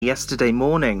yesterday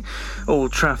morning. All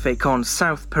traffic on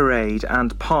South Parade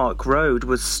and Park Road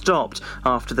was stopped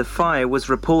after the fire was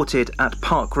reported at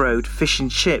Park Road Fish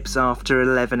and Chips after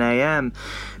 11 a.m.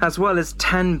 As well as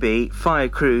Tenby, fire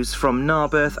crews from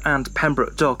Narberth and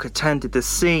Pembroke Dock attended the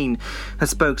scene. A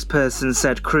spokesperson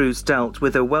said crews dealt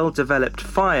with a well-developed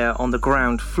fire on the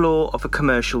ground floor of a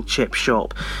commercial chip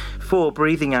shop. 4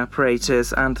 breathing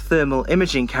apparatus and thermal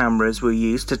imaging cameras were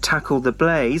used to tackle the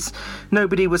blaze.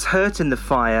 Nobody was hurt in the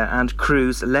fire and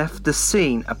crews left the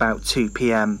scene about 2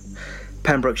 p.m.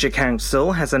 Pembrokeshire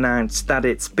Council has announced that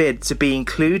its bid to be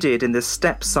included in the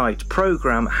Step Site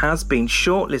programme has been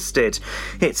shortlisted.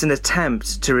 It's an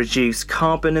attempt to reduce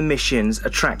carbon emissions,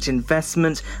 attract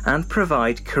investment and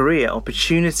provide career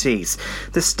opportunities.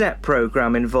 The Step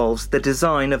programme involves the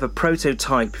design of a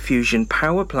prototype fusion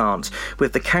power plant,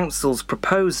 with the Council's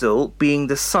proposal being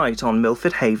the site on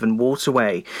Milford Haven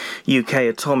Waterway. UK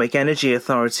Atomic Energy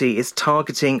Authority is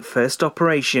targeting first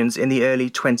operations in the early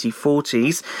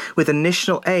 2040s, with initial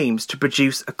aims to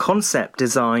produce a concept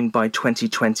design by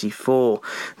 2024.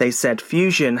 They said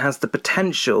fusion has the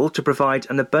potential to provide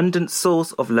an abundant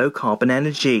source of low-carbon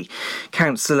energy.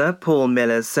 Councillor Paul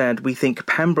Miller said, "We think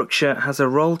Pembrokeshire has a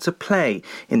role to play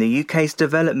in the UK's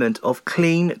development of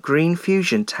clean green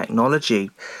fusion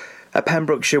technology." A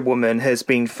Pembrokeshire woman has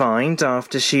been fined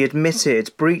after she admitted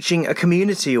breaching a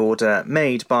community order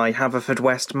made by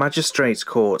Haverfordwest Magistrates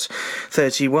Court.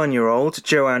 31-year-old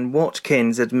Joanne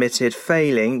Watkins admitted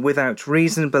failing without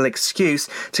reasonable excuse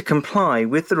to comply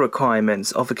with the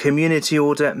requirements of a community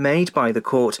order made by the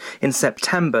court in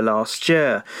September last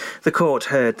year. The court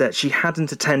heard that she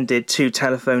hadn't attended 2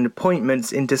 telephone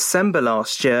appointments in December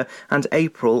last year and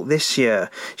April this year.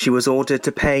 She was ordered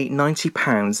to pay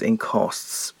 £90 in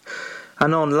costs.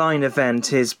 An online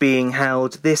event is being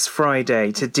held this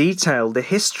Friday to detail the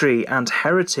history and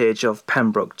heritage of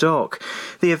Pembroke Dock.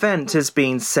 The event has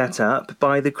been set up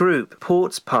by the group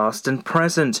Ports Past and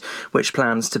Present, which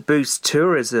plans to boost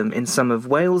tourism in some of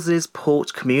Wales's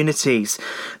port communities.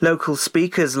 Local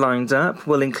speakers lined up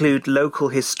will include local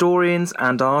historians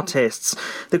and artists.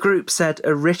 The group said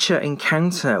a richer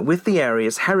encounter with the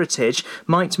area's heritage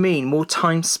might mean more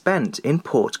time spent in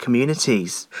port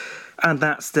communities. And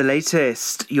that's the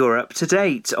latest. You're up to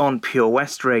date on Pure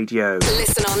West Radio.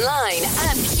 Listen online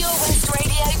at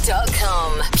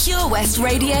purewestradio.com. Pure West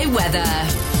Radio weather.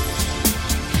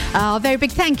 A very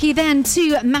big thank you then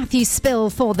to Matthew Spill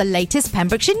for the latest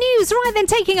Pembrokeshire news. Right then,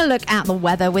 taking a look at the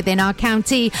weather within our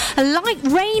county. Light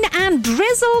rain and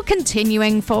drizzle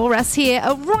continuing for us here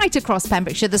right across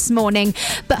Pembrokeshire this morning.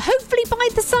 But hopefully by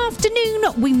this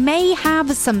afternoon we may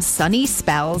have some sunny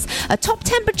spells. A top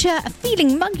temperature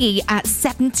feeling muggy at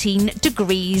 17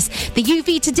 degrees. The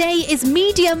UV today is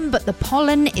medium, but the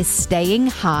pollen is staying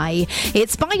high.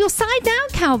 It's by your side now,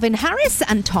 Calvin Harris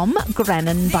and Tom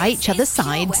Grennan by each other's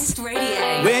sides.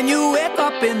 When you wake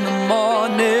up in the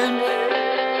morning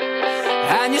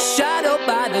and you're shadowed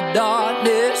by the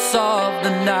darkness of the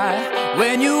night,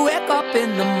 when you wake up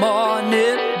in the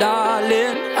morning,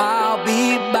 darling, I'll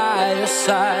be by your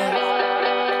side.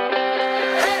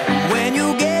 When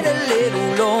you get a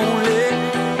little lonely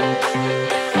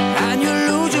and you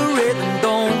lose your rhythm,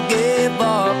 don't give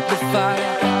up the fight.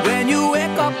 When you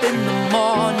wake up in the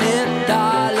morning,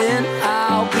 darling,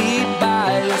 I'll be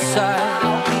by your side.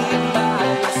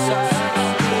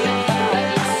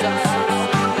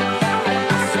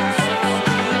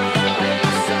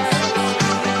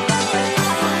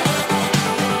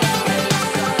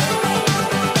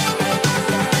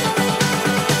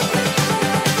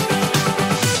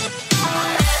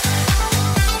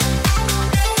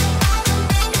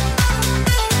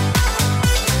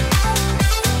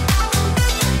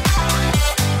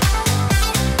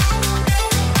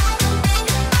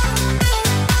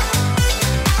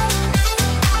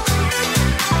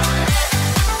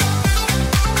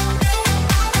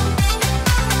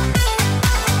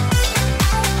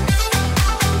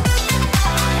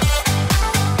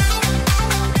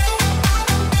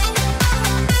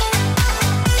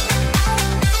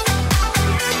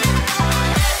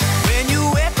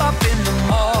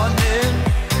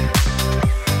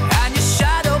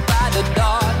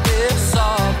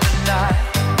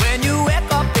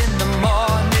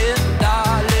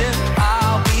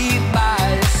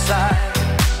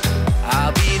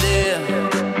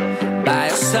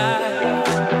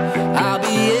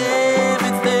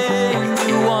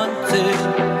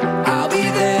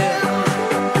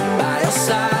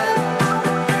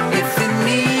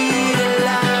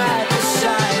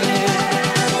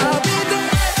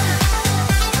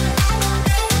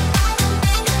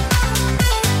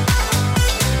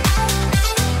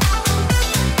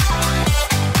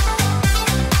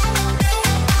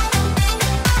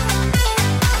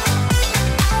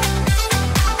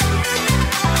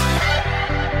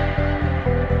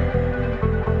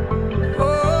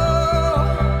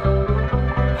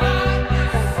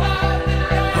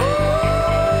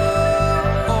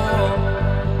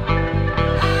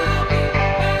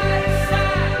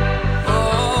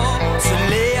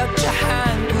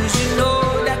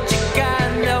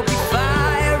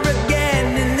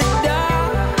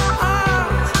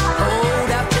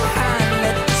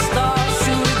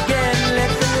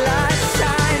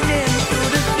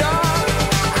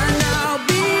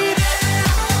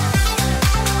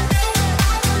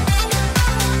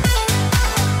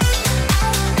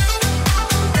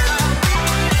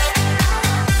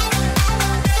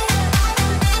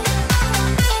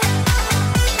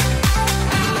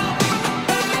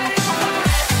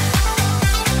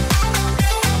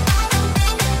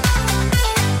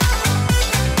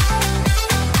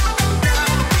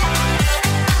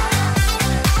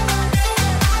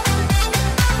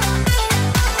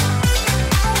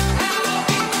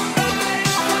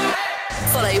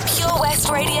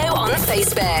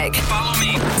 traffic. Follow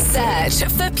me. Search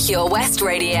for Pure West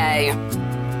Radio.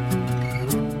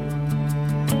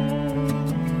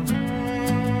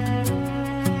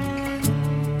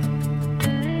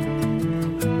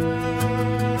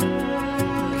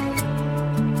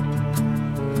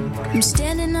 I'm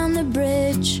standing on the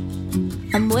bridge,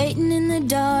 I'm waiting in the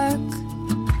dark.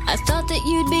 I thought that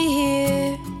you'd be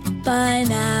here by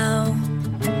now.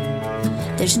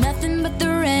 There's nothing but the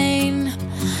rain,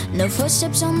 no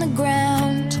footsteps on the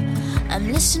ground.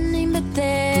 I'm listening but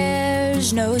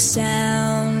there's no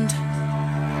sound.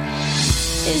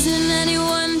 Isn't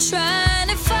anyone trying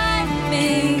to find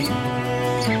me?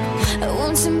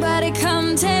 Won't somebody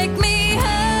come take me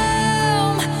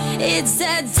home? It's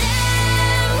a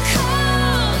damn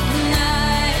cold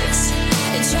night,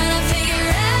 trying to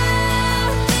figure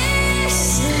out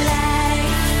this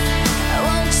life.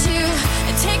 Won't you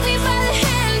take me by the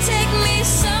hand, take me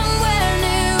somewhere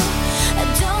new? I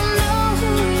don't know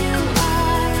who you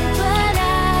are, but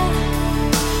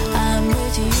I'm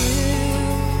with you.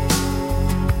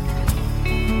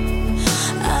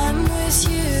 I'm with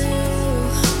you.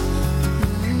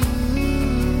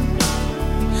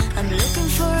 I'm looking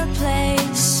for a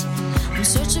place, I'm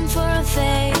searching for a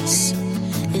face.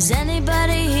 Is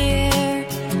anybody here?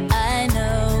 I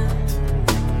know,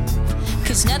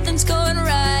 'cause nothing's going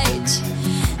right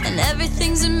and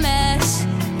everything's a mess,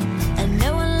 and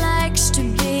no one likes to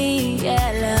be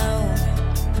alone.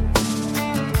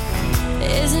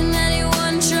 Isn't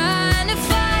anyone trying to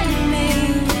find me?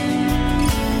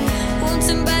 Won't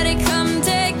somebody come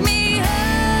take me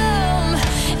home?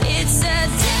 It's a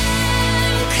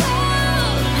damn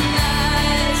cold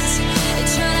night,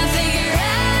 trying to figure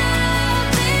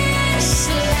out this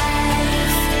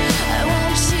life.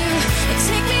 Won't you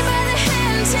take me by the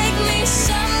hand, take me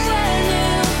somewhere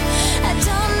new? I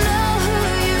don't know who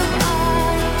you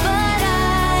are, but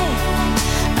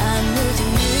I'm with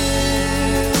you.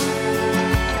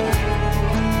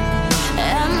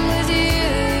 I'm with you.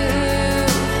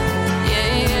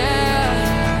 Yeah, yeah.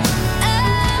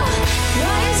 Oh,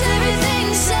 why is everything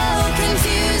so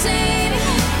confusing?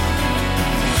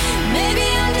 Maybe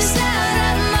I'm just out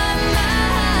of my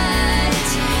mind.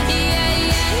 Yeah,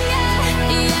 yeah, yeah,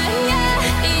 yeah, yeah,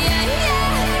 yeah, yeah,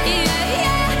 yeah,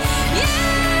 yeah.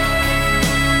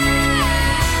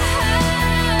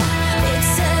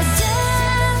 It's a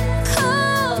damn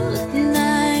cold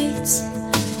night,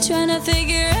 trying to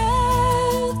figure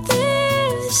out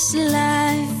this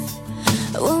life.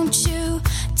 Won't you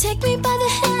take me by the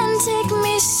hand, take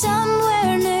me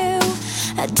somewhere new?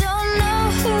 I don't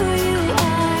know who you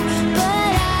are,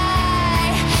 but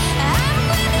I'm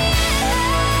with you.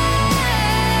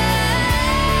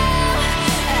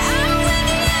 I'm with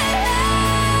you.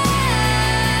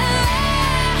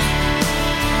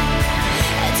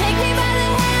 Take me by the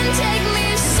hand, take me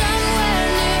somewhere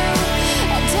new.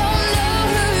 I don't know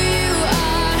who you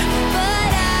are,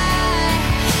 but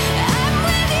I'm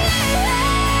with you.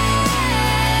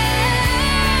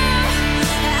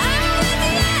 I'm with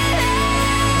you.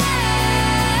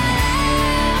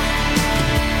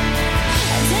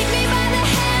 Take me by the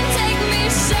hand, take me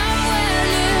somewhere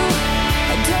new.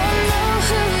 I don't know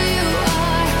who you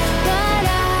are, but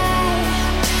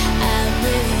I'm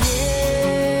with you.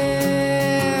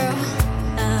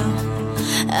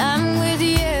 I'm with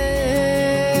you.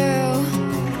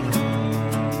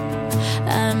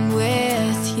 I'm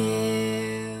with you.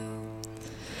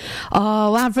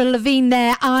 Oh, Avril Lavigne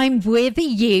there, I'm with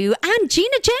you. And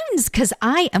Gina Jones, because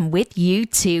I am with you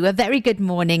too. A very good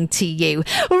morning to you.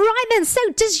 Right then, so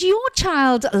does your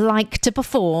child like to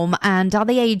perform, and are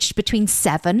they aged between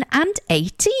 7 and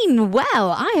 18?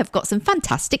 Well, I have got some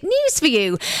fantastic news for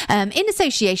you. In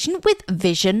association with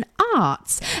Vision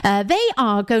Arts. They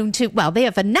are going to, well, they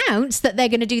have announced that they're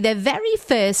going to do their very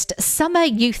first summer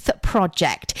youth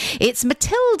project. It's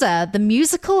Matilda, the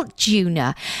musical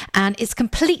Junior, and it's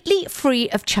completely free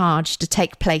of charge to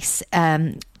take place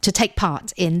to take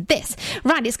part in this.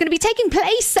 Right, it's going to be taking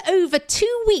place over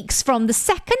 2 weeks from the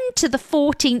 2nd to the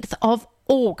 14th of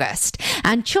August,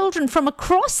 and children from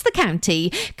across the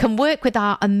county can work with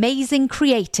our amazing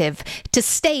creative to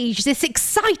stage this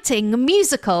exciting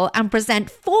musical and present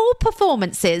 4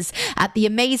 performances at the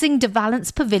amazing De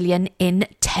Valence Pavilion in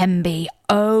Tembe.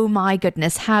 Oh my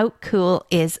goodness, how cool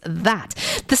is that?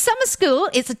 The summer school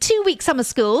is a 2-week summer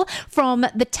school from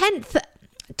the 10th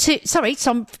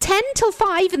from 10 till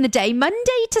 5 in the day,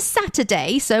 Monday to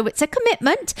Saturday. So it's a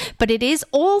commitment, but it is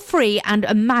all free. And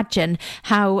imagine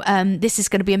how this is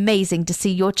going to be amazing to see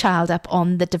your child up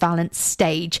on the De Valence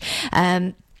stage.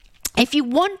 If you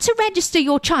want to register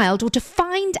your child or to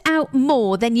find out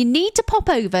more, then you need to pop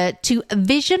over to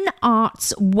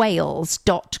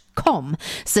visionartswales.com.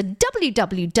 So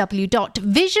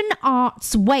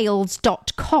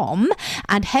www.visionartswales.com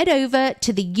and head over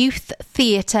to the Youth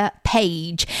Theatre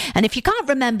page. And if you can't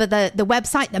remember the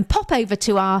website, then pop over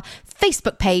to our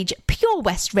Facebook page, Pure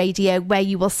West Radio, where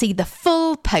you will see the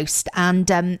full post. And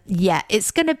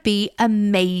it's going to be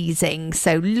amazing.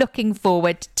 So looking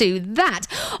forward to that.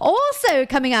 Also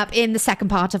coming up in the second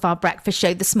part of our breakfast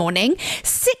show this morning,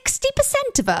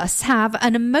 60% of us have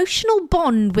an emotional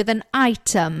bond with an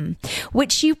item,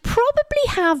 which you probably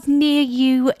have near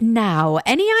you now.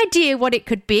 Any idea what it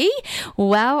could be?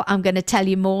 Well, I'm going to tell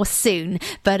you more soon.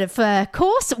 But of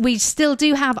course, we still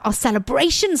do have our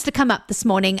celebrations to come up this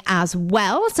morning as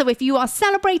well. So if you are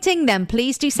celebrating, then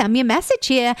please do send me a message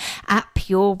here at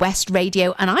Pure West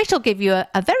Radio, and I shall give you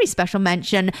a very special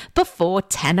mention before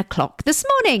 10 o'clock this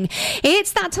morning.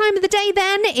 It's that time of the day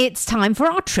then. It's time for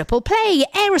our triple play.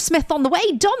 Aerosmith on the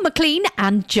way, Don McLean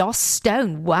and Joss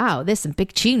Stone. Wow, there's some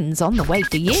big tunes on the way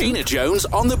for you. Gina Jones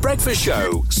on The Breakfast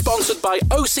Show, sponsored by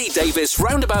OC Davis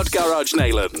Roundabout Garage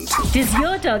Neyland. Does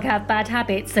your dog have bad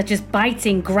habits such as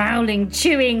biting, growling,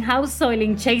 chewing, house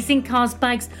soiling, chasing cars,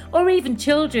 bikes, or even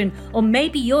children? Or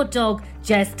maybe your dog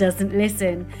just doesn't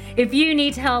listen? If you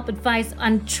need help, advice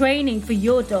and training for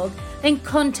your dog, then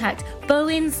contact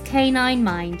Bowen's Canine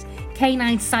Mind.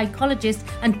 Canine psychologist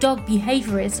and dog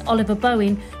behaviourist Oliver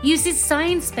Bowen uses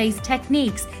science-based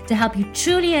techniques to help you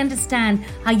truly understand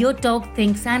how your dog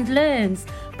thinks and learns.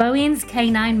 Bowen's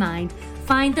Canine Mind.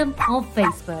 Find them on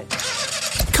Facebook.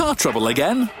 Car trouble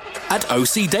again? At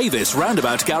OC Davis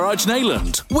Roundabout Garage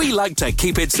Neyland, we like to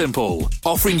keep it simple,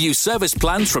 offering you service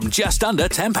plans from just under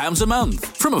 £10 a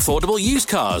month, from affordable used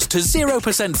cars to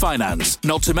 0% finance,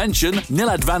 not to mention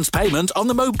nil advance payment on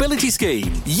the mobility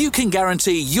scheme. You can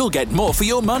guarantee you'll get more for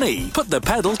your money. Put the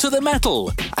pedal to the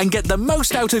metal and get the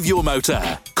most out of your motor.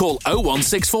 Call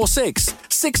 01646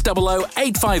 600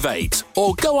 858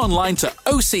 or go online to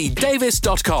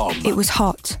ocdavis.com. It was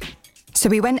hot, so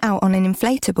we went out on an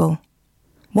inflatable.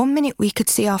 One minute we could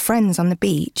see our friends on the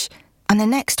beach, and the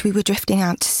next we were drifting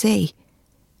out to sea.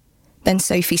 Then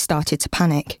Sophie started to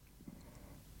panic.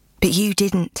 But you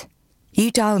didn't. You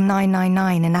dialed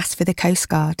 999 and asked for the Coast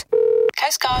Guard.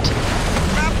 Coast Guard.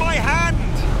 Grab my hand!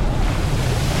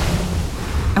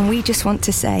 And we just want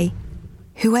to say,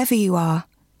 whoever you are,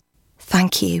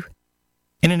 thank you.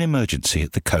 In an emergency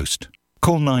at the coast,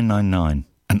 call 999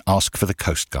 and ask for the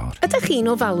Coast Guard. Ydych chi'n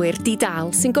ofalwyr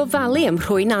di-dal sy'n gofalu ym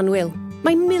Mhrwyn Annwyl?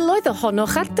 Mae miloedd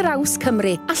ohonoch ar draws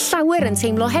Cymru a llawer yn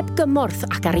teimlo heb gymorth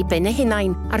ac ar ei ben eu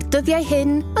hunain a'r dyddiau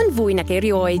hyn yn fwy nag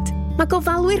erioed. Mae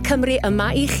gofalwyr Cymru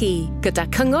yma i chi, gyda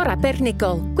cyngor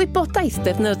abernigol, gwybodaeth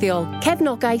defnyddiol,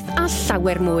 cefnogaeth a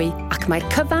llawer mwy, ac mae'r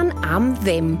cyfan am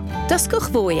ddim. Dysgwch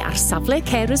fwy ar safle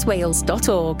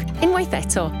carerswales.org. Unwaith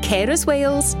eto,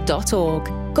 carerswales.org.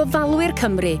 Gofalwyr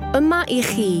Cymru, yma i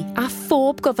chi, a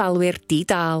phob gofalwyr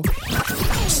di-dal.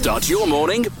 Start your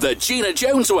morning the Gina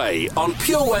Jones way on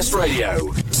Pure West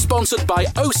Radio. Sponsored by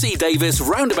OC Davis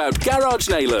Roundabout Garage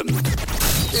Neyland.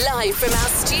 Live from our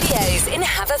studios in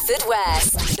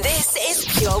Haverfordwest, this is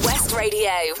Pure West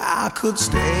Radio. I could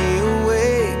stay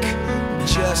awake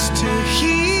just to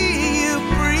hear you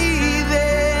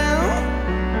breathing.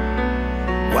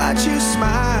 Watch you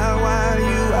smile while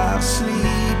you are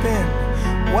sleeping,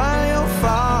 while you're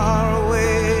far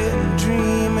away and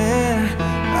dreaming.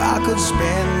 I could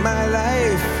spend my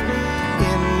life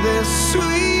in this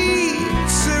sweet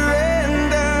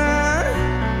surrender.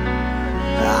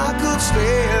 I could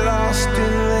stay lost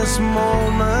in this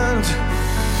moment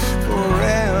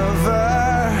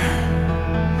forever.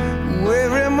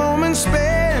 Every moment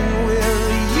spent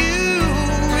with you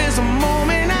is a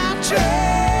moment I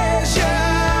treasure.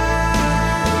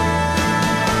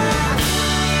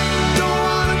 Don't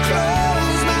wanna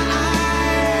close my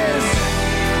eyes,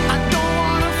 I don't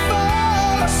wanna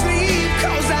fall asleep,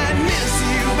 'cause I miss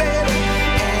you, baby,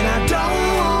 and I don't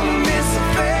wanna miss a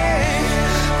thing.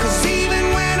 'Cause even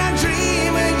when I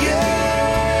dream of you,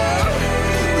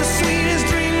 the sweetest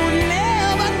dream would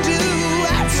never do.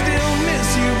 I'd still miss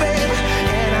you, baby,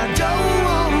 and I don't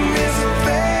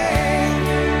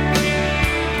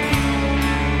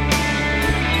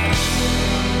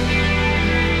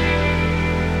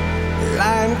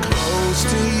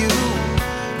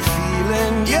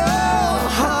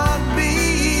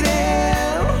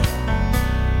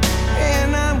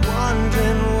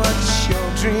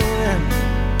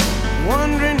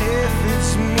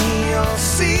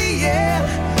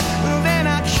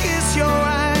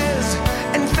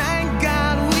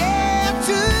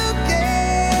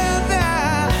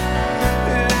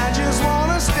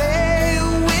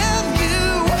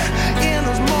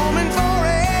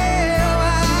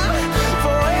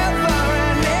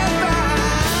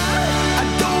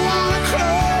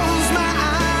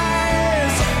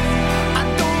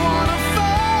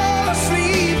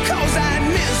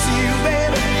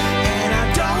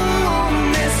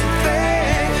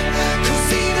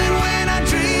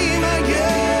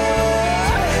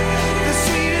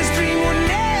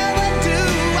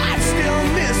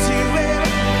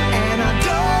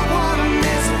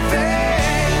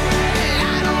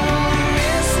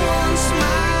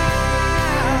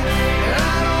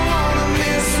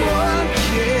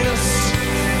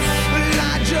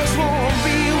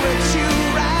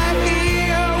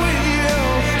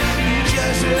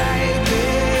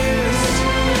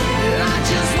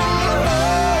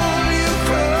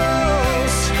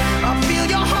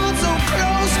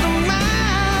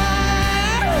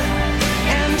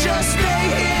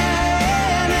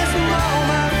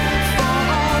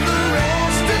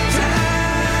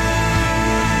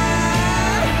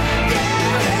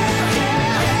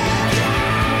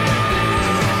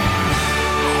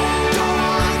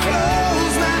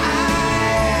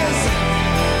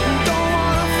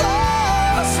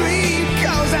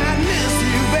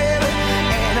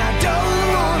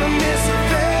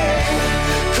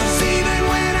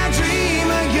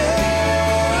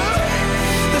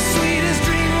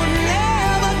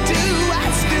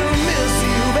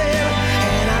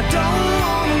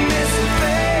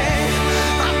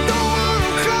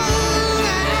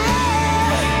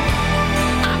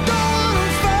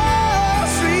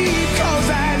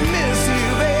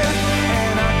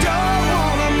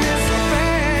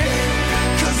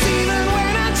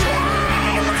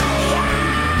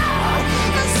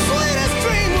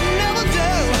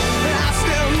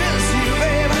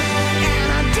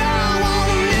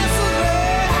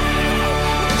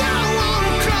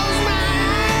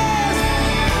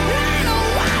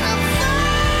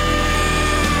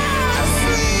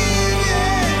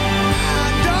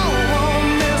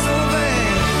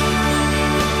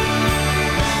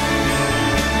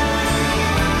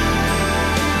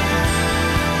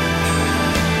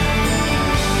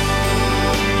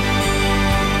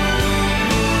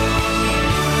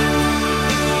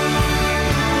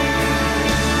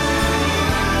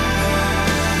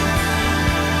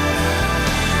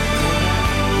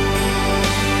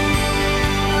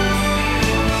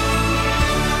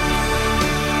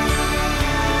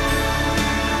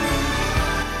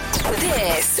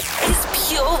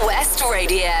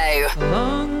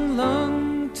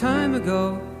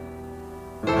ago.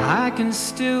 I can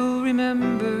still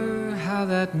remember how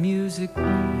that music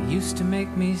used to make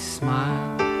me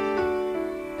smile.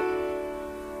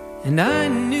 And I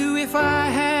knew if I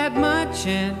had my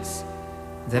chance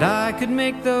that I could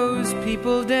make those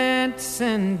people dance,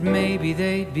 and maybe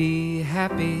they'd be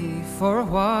happy for a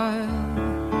while.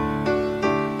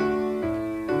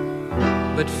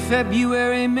 But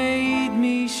February made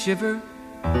me shiver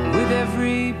with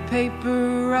every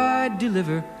paper I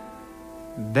deliver.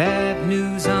 Bad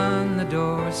news on the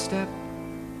doorstep.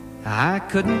 I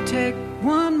couldn't take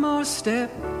one more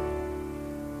step.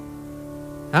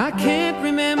 I can't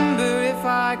remember if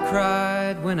I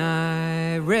cried when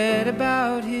I read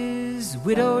about his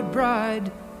widowed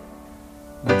bride,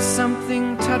 but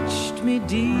something touched me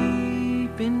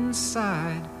deep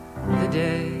inside the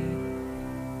day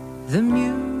the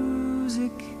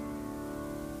music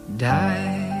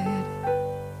died.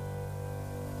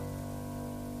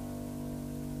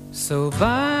 So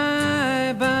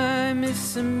bye-bye,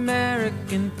 Miss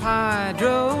American Pie.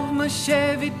 Drove my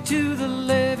Chevy to the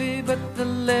levee, but the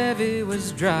levee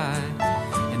was dry.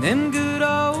 And them good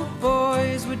old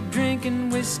boys were drinking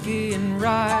whiskey and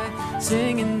rye,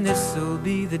 singing, this'll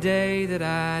be the day that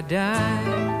I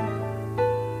die.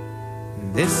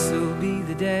 This'll be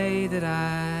the day that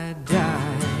I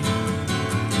die.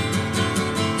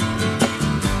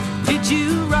 Did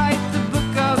you write the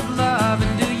book of love,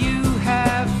 and do you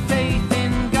have faith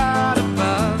in God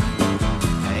above?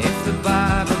 If the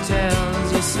Bible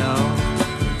tells you so.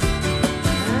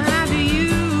 Do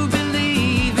you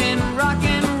believe in rock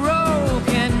and roll?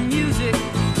 Can music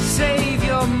save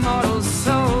your mortal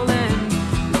soul? And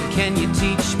can you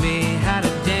teach me how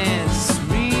to dance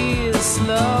real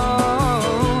slow?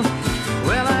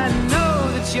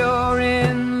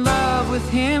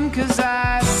 Him, 'cause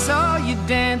I saw you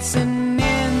dancing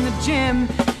in the gym.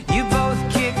 You both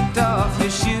kicked off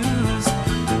your shoes.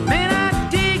 Man, I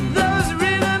dig those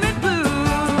rhythm and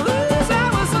blues. I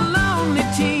was a lonely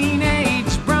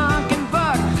teenage bronc and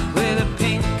buck with a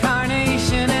pink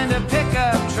carnation and a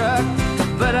pickup truck,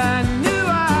 but I knew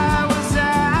I was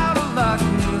out of luck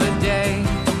the day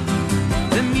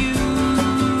the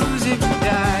music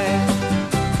died.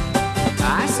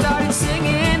 I started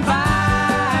singing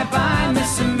bye-bye,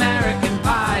 Miss American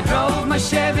Pie. Drove my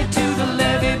Chevy to the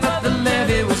levee, but the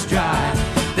levee was dry.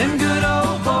 Them good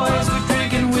old boys were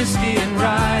drinking whiskey and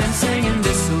rye and singing,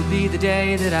 this'll be the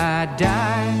day that I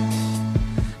die.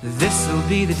 This'll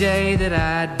be the day that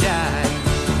I die.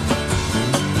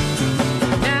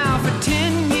 Now for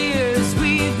 10 years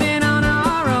we've been on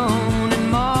our own, and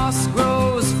moss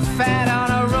grows fat on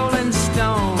a rolling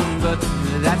stone, but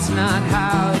that's not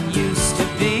how it used to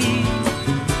be.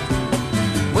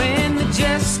 When the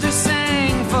jester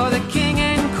sang for the king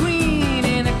and queen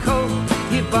in a coat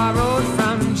he borrowed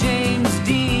from James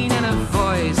Dean, and a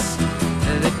voice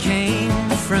that came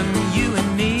from you and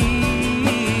me.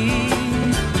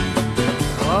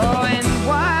 Oh, and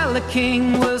while the king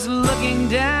was looking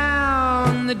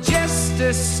down, the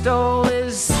jester stole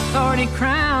his thorny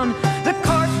crown. The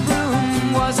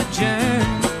courtroom was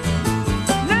adjourned.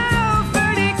 No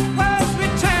verdict was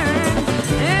returned.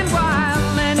 And while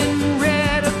Lennon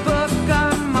read a book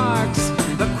on Marx,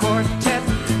 the quartet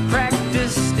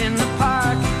practiced in the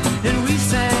park, and we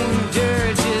sang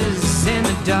dirges in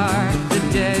the dark the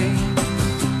day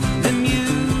the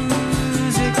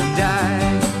music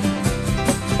died.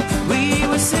 We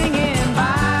were singing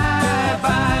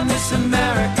bye-bye, Miss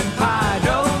American Pie.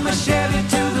 Drove my Chevy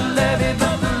to the levee,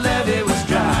 but the levee was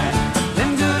dry.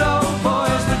 Them good old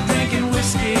boys were drinking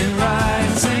whiskey and rye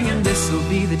and singing, this'll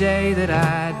be the day that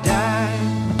I die.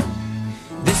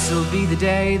 This'll be the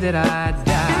day that I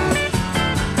die.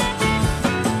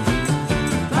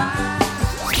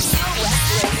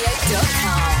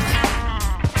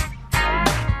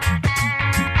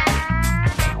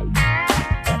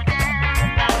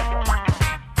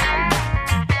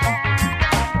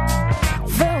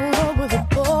 Fell in love with a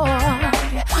boy.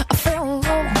 I fell in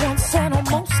love once and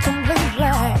almost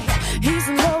completely. He's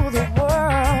in love with the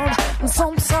world, and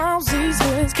sometimes these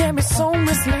feelings can be so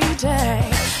misleading.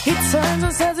 He turns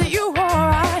and says, are you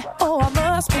alright? Oh, I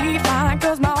must be fine,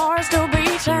 'cause my heart's still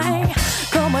beating.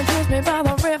 Come and kiss me by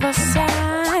the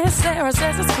riverside. Sarah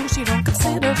says it's cool, she don't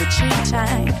consider it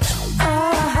cheating. Oh,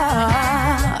 oh,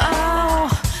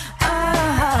 oh,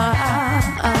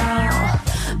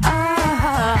 oh,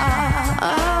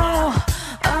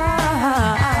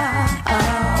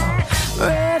 oh.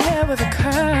 Red hair with a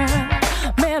curl,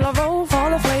 mellow roll for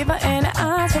the flavor, and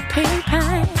eyes for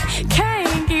peeping.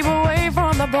 Can't keep away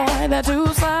from the boy. The two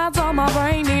sides of my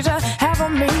brain need to have a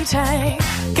meeting.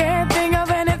 Can't think of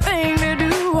anything to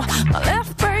do. My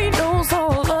left brain knows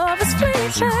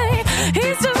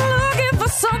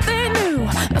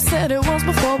Said it once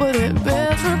before, but it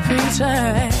bears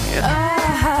repeating.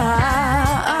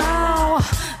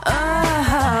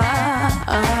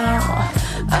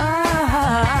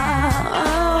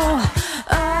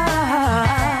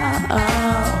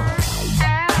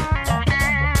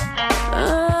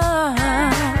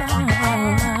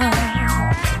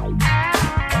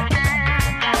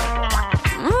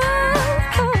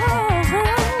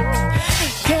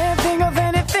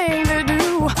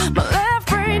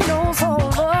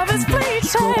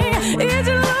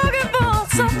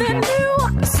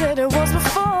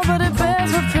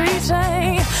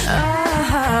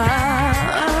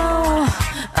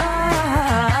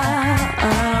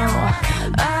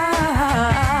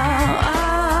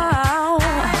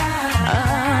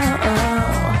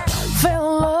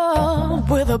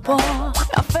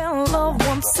 I fell in love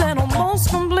once and almost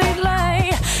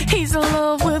completely. He's in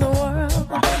love with the world,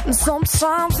 and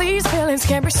sometimes these feelings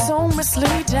can be so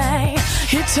misleading.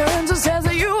 He turns and says,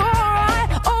 are you alright?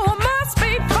 Oh, I must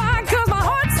be fine, cause my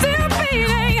heart's still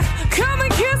beating. Come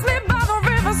and kiss me by the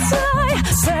riverside.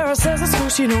 Sarah says it's cool,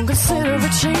 she don't consider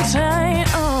it cheating.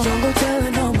 Don't go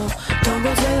telling no more, don't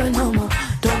go telling no more,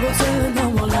 don't go telling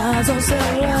no more lies on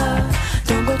Sarah.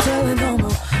 Don't go telling no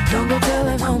more, don't go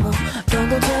telling no more, don't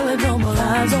go telling no more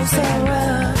lies on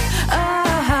Sarah.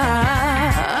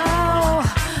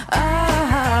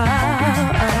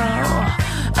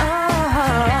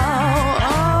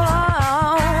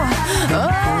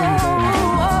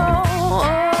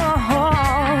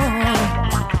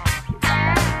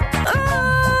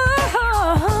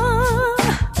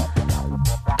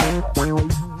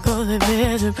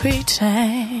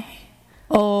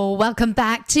 Oh, welcome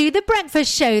back to The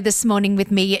Breakfast Show this morning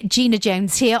with me, Gina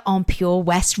Jones, here on Pure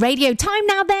West Radio. Time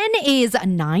now then is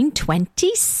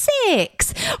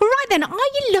 9:26. Right then, are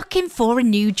you looking for a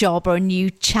new job or a new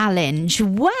challenge?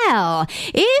 Well,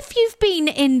 if you've been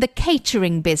in the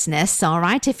catering business, all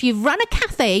right, if you've run a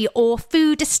cafe or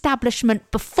food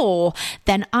establishment before,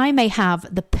 then I may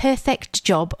have the perfect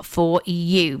job for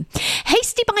you.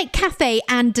 Hasty Bite Cafe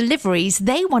and Deliveries,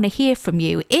 they want to hear from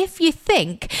you. If you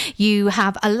think you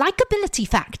have a likability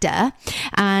factor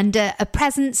and a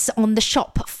presence on the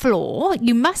shop floor,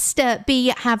 you must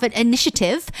have an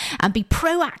initiative and be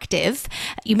proactive.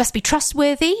 You must be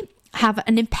trustworthy, have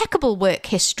an impeccable work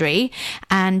history,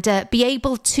 and be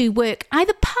able to work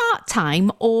either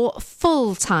part-time or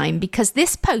full-time, because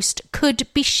this post could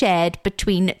be shared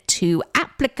between two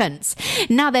applicants.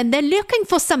 Now then, they're looking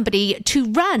for somebody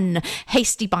to run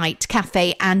Hasty Bite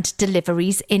Cafe and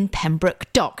Deliveries in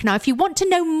Pembroke Dock. Now, if you want to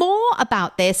know more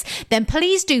about this, then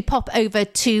please do pop over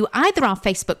to either our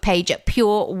Facebook page at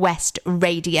Pure West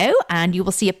Radio, and you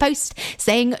will see a post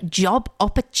saying job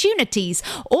opportunities,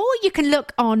 or you can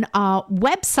look on our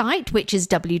website, which is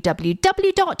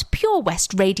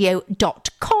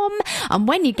www.purewestradio.com, and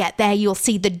when you get there, you'll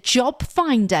see the job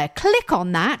finder. Click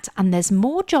on that, and there's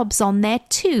more jobs on there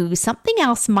too. Something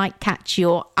else might catch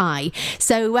your eye.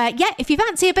 So if you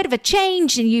fancy a bit of a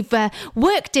change and you've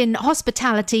worked in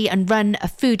hospitality and run a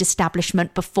food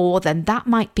establishment before, then that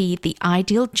might be the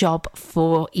ideal job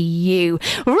for you.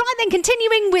 Right then,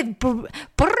 continuing with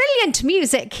brilliant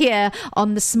music here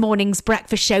on this morning's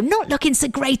breakfast show. Not looking so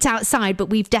great outside, but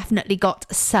we've definitely got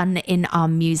sun in our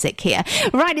music here.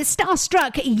 Right, it's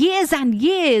Starstruck, Years and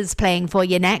Years playing for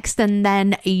you next, and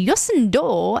then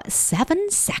Yussendor, 7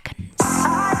 Seconds.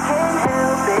 I can't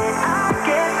help it, I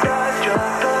get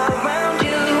starstruck around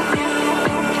you.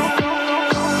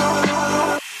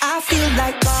 I feel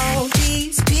like all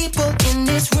these people in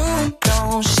this room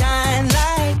don't shine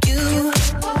like you.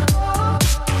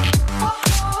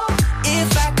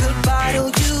 If I could bottle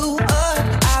you up,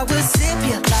 I would sip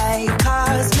you like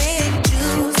cosmic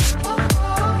juice.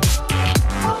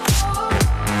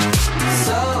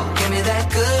 So give me that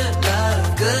good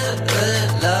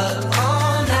love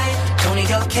all night. Don't need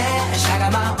your cash, I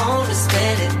got my own to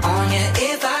spend it on you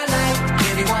if I like.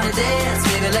 If you wanna dance,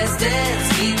 baby, let's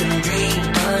dance. We can dream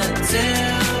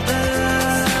until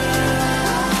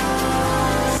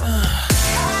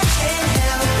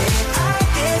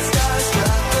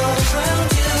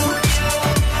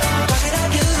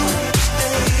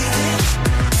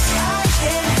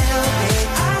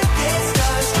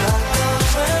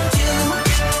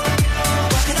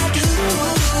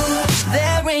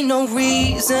no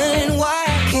reason why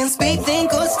I can't speak,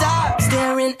 think, or stop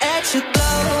staring at your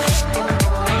glow.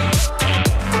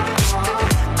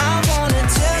 I wanna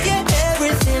tell you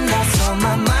everything that's on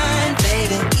my mind,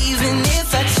 baby, even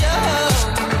if I chose.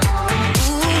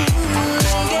 Ooh,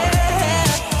 yeah.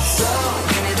 So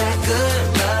give me that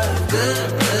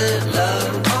good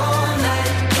love all night.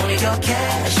 Don't need your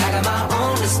cash, I got my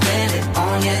own to spend it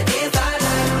on you if I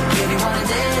like.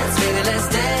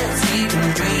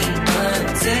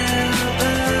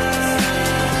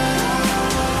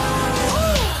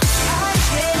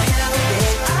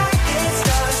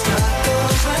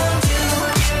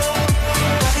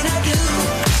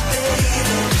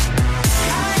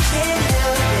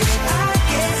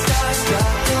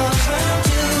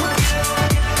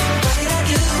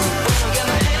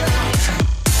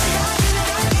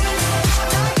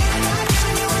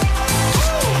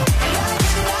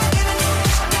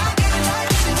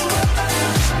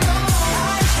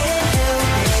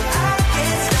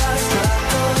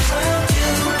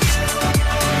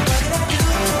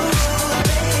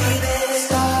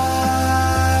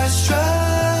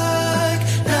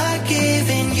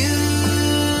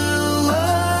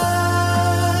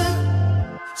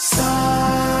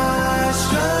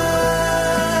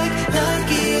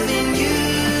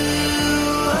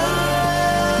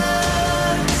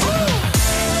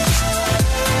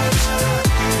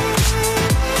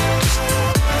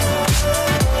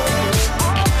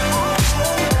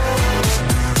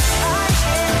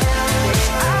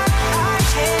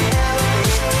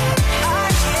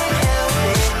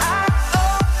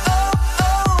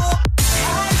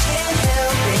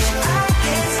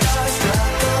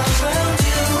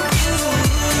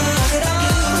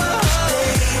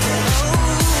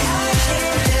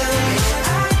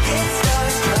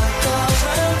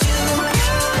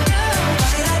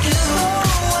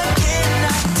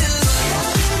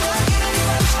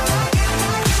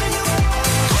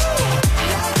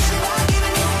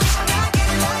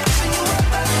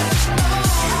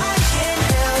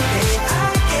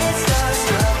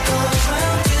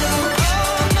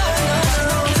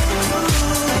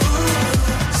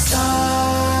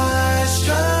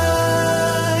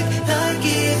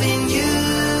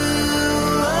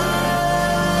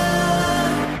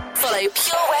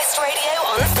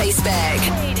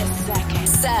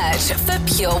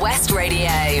 Pure West Radio.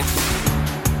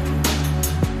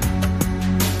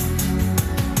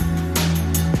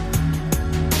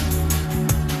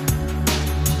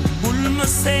 Bul ma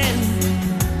seen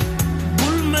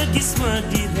bul ma gis ma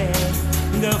di reer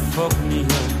nga foog ni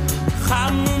yow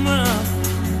xamuma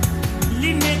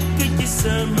li nekk ci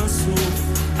sama suuf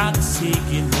ak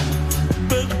sigina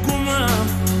bëgguma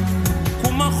ku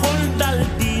ma xool dal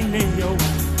di ne yow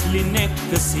li nekk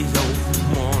si yow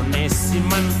moo ne si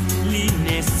man li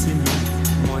ne si man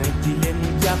mooy di leen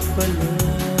jàppale.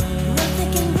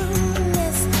 Nothing can ruin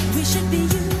this. We should be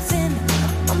using.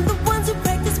 I'm the ones who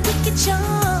practice wicked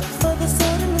charm for the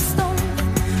sword and the stone.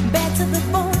 Bad to the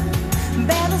bone.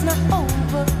 Battle's not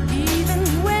over, even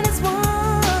when it's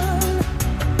won.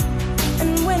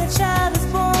 And when a child is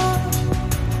born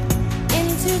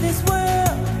into this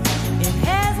world, it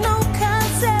has no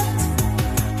concept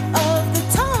of the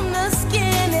tone the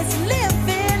skin is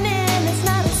living in. It's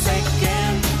not a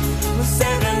second, we're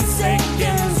 7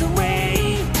 seconds away.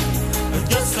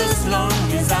 Just as long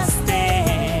as I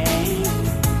stay,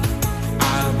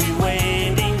 I'll be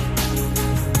waiting.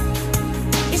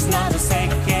 It's not a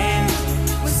second,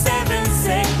 we're 7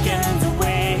 seconds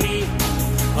away.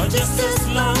 Or just as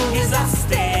long as I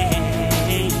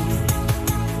stay,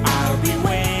 I'll be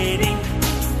waiting.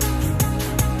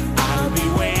 I'll be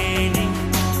waiting.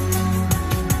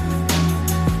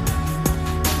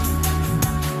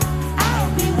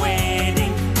 I'll be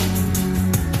waiting.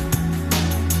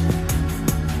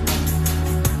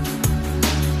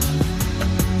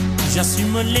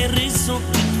 J'assume les raisons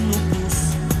qui nous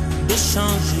poussent de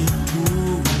changer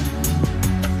tout.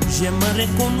 J'aimerais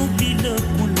qu'on oublie le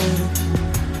couleur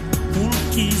pour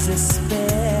qu'ils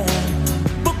espèrent.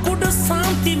 Beaucoup de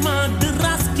sentiments, de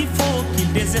race qu'il faut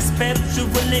qu'ils désespèrent. Je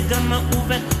veux les gamins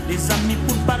ouverts, les amis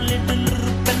pour parler de leur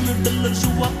peine, de leur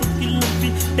joie pour qu'ils le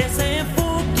vivent. Des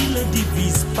infos qui ne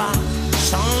divisent pas.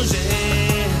 Changer.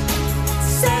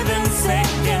 7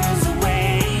 seconds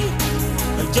away.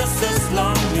 Just as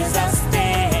long as I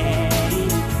stay,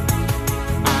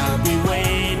 I'll be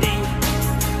waiting.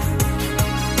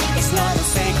 It's not a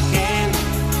second,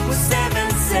 we're 7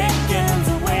 seconds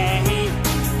away.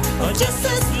 Or just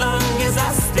as long as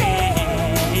I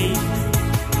stay,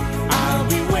 I'll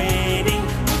be waiting.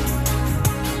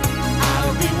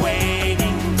 I'll be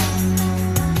waiting.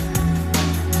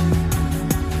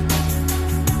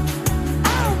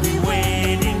 I'll be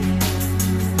waiting.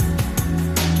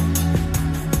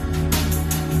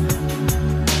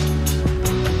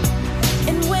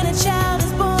 And when a child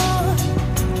is born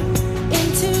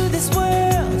into this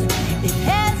world, it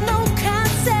has no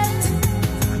concept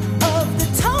of the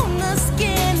tone the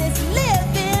skin is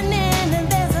living in. And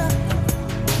there's a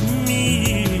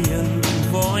Million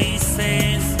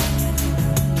voices,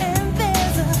 and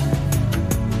there's a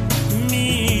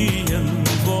million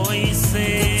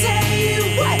voices. tell you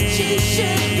what you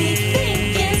should be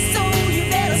thinking. So you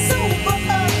better sober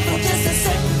up for just a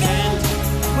second.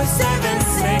 We're 7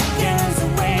 seconds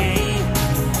away.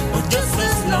 Or just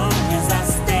as long as I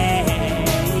stay,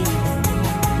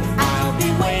 I'll be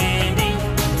waiting.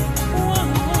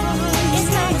 It's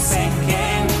not a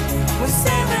second, We're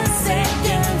 7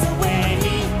 seconds away.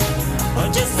 Or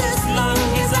just as long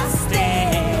as I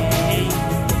stay,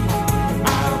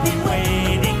 I'll be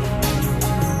waiting.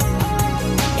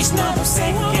 it's not a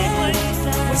second,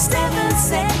 we're 7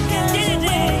 seconds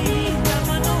away.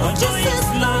 Or just as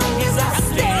long as I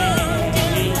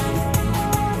stay,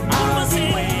 I'll be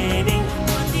waiting.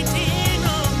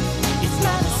 It's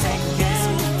not a second,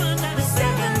 We're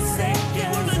 7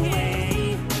 seconds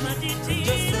away.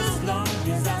 Just as long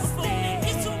as I stay.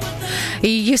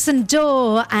 Usain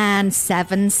Door and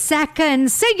 7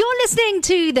 seconds. So you're listening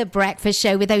to The Breakfast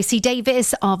Show with OC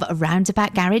Davis of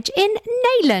Roundabout Garage in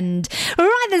Neyland.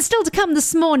 Right then, still to come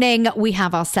this morning, we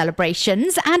have our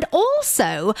celebrations and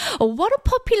also what a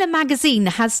popular magazine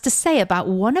has to say about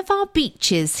one of our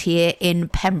beaches here in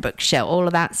Pembrokeshire. All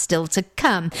of that still to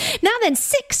come. Now then,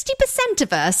 60%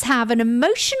 of us have an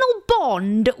emotional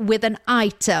bond with an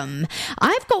item.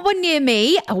 I've got one near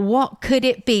me. What could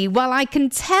it be? Well, I can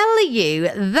tell you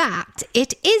that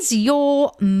it is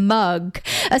your mug.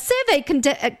 A survey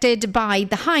conducted by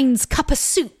the Heinz Cup of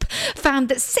Soup found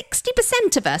that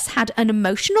 60% of us had an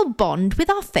emotional bond with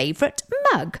our favourite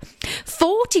mug.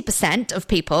 40% of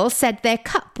people said their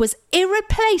cup was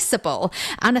irreplaceable,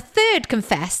 and a third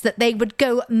confessed that they would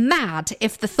go mad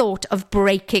if the thought of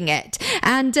breaking it.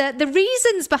 And the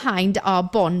reasons behind our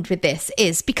bond with this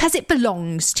is because it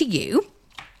belongs to you.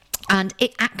 And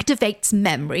it activates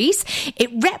memories, it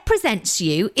represents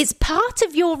you, it's part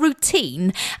of your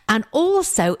routine, and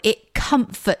also it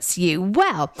comforts you.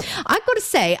 Well, I've got to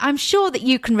say, I'm sure that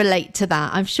you can relate to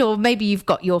that. I'm sure maybe you've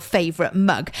got your favourite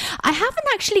mug. I haven't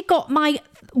actually got my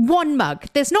one mug.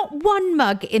 There's not one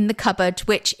mug in the cupboard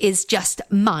which is just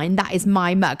mine. That is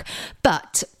my mug.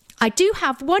 But I do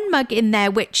have one mug in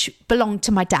there which belonged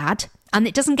to my dad, and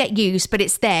it doesn't get used, but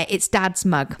it's there. It's Dad's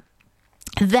mug.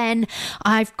 Then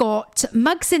I've got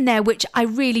mugs in there which I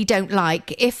really don't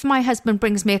like. If my husband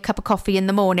brings me a cup of coffee in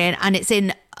the morning and it's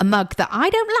in a mug that I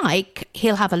don't like,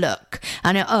 he'll have a look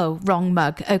and wrong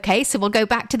mug. Okay, so we'll go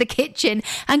back to the kitchen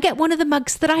and get one of the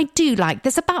mugs that I do like.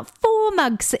 There's about 4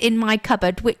 mugs in my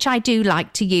cupboard which I do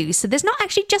like to use. So there's not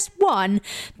actually just one,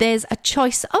 there's a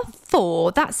choice of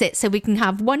 4. That's it. So we can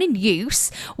have one in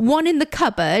use, one in the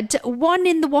cupboard, one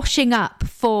in the washing up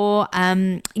for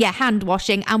hand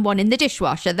washing, and one in the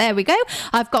dishwasher. There we go.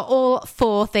 I've got all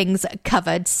 4 things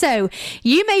covered. So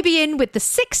you may be in with the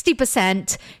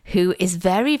 60% who is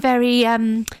very, very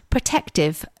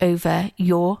protective over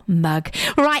your mug.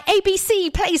 Right,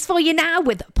 ABC plays for you now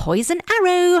with Poison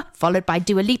Arrow, followed by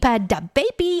Dua Lipa, Da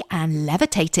Baby and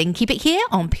Levitating. Keep it here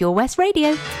on Pure West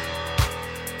Radio.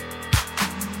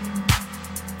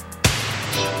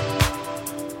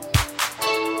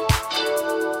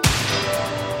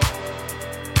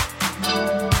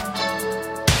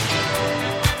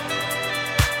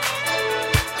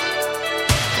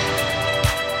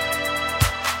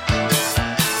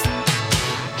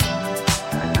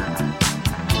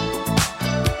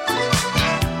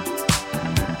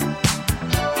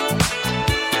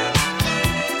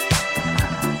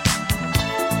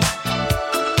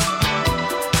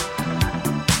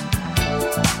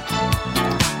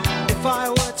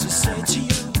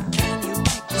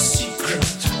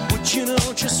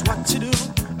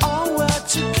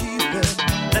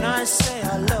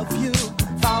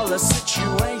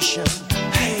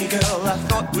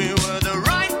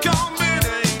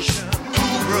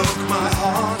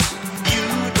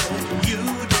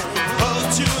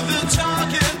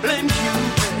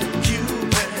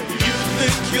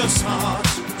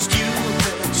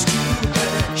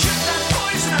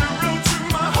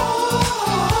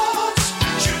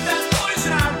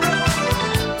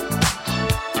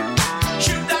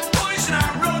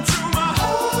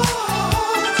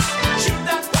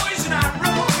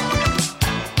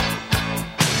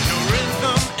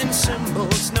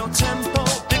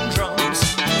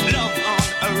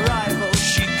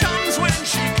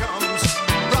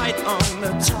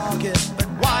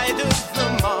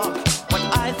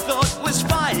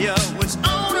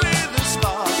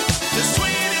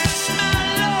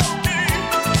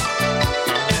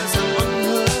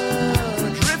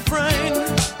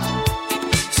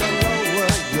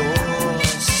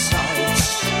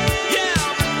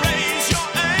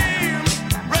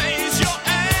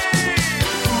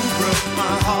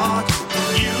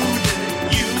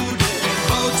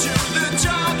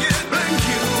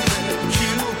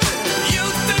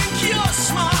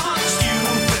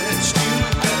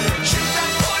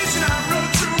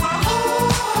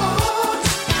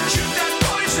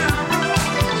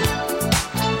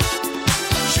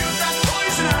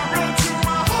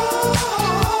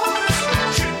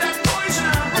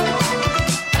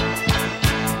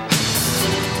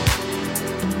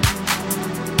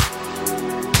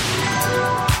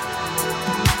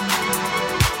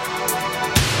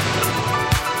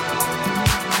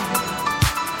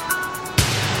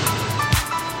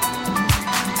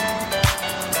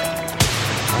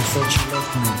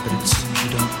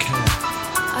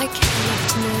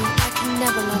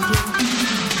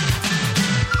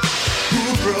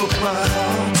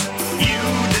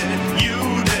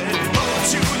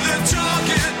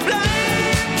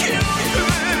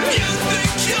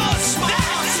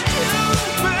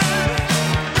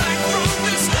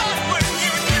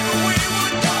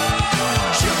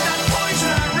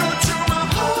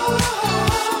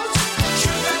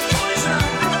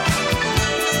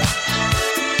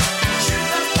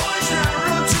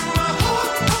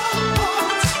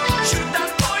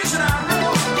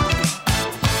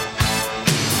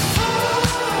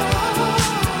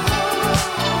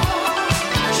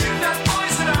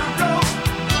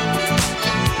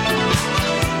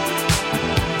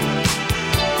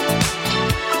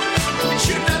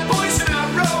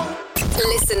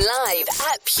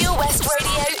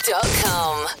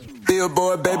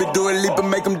 Billboard, baby, do a leap and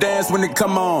make them dance when they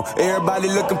come on. Everybody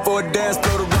looking for a dance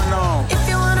floor to run on. If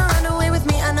you wanna run away with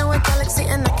me, I know a galaxy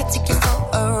and I can take you for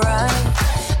a ride.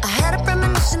 I had a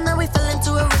premonition that we fell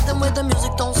into a rhythm where the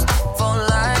music don't stop for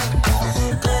life.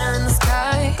 Glitter in the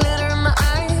sky, glitter in my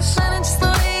eyes, shining just the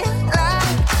way I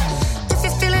like. If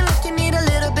you're feeling like you need a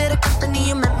little bit of company,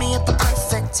 you met me at the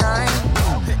perfect time.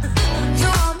 You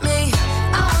want me?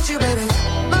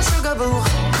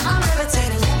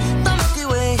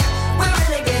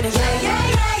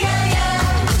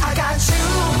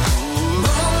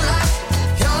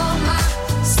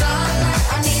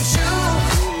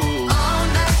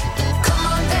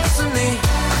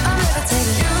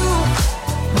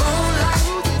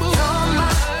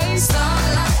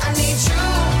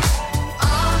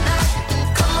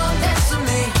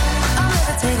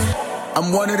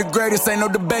 I'm one of the greatest, ain't no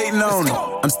debating on it.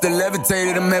 I'm still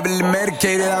levitated, I'm heavily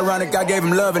medicated. Ironic, I gave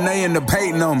him love and they end up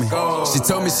hating on me. She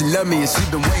told me she loved me and she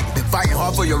been waiting. Been fighting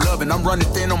hard for your love and I'm running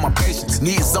thin on my patience.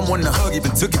 Needed someone to hug, even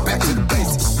took it back to the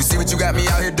basics. You see what you got me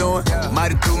out here doing?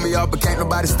 Might have threw me off, but can't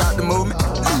nobody stop the movement.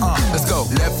 Let's go.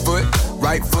 Left foot,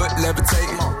 right foot,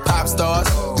 levitating. Pop stars,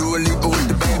 do a leap with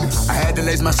the baby. I had to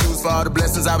lace my shoes for all the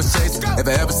blessings I was chasing. If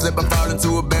I ever slip, I fall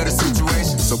into a better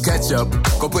situation. So catch up,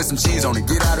 go put some cheese on it,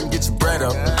 get out and get your bread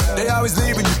up. They always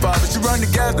leaving you far, but you run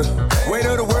together. Weight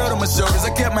of the world on my shoulders, I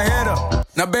kept my head up.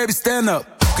 Now baby, stand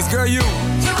up, cause girl, you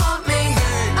want me,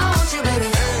 I want you, baby.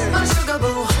 My sugar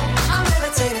boo, I'm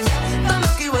levitating. The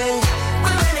Milky Way,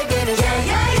 we're renegading. Yeah,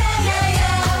 yeah, yeah, yeah,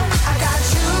 yeah. I got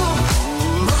you,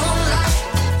 moonlight.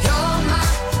 You're my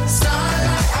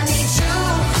starlight. I need you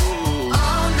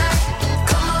all night.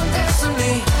 Come on, dance with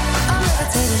me. I'm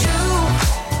levitating. You,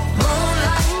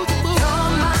 moonlight.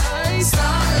 You're my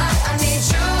starlight. I need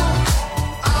you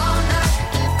all night.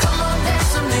 Come on,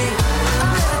 dance with me.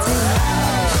 I'm levitating.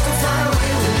 You can fly away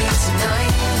with me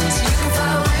tonight. You can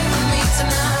fly away with me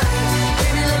tonight.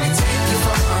 Baby, let me take you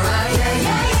for a ride. Yeah,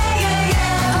 yeah, yeah, yeah,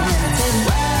 yeah. I'm levitating.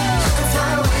 You can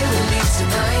fly away with me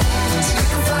tonight. You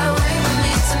can fly away with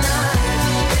me tonight.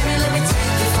 Baby, let me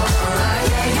take you for a ride.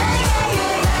 Yeah, yeah, yeah,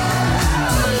 yeah, yeah.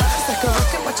 My life's like a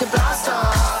rocket, watch it blast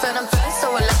off. And I'm feeling so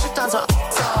electric, dance all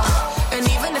off. And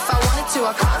even if I wanted to,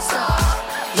 I can't stop.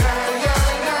 Yeah, yeah,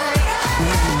 yeah,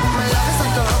 yeah. My love is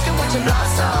like a rocket, watch it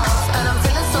blast off. And I'm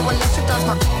feeling so electric, dance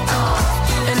my off.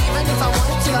 And even if I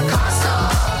wanted to, I can't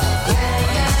stop. Yeah,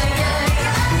 yeah, yeah,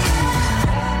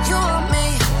 yeah. You want me,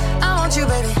 I want you,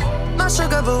 baby. My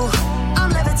sugar boo, I'm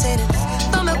levitating.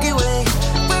 The Milky Way,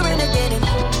 we're renegading.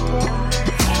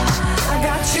 I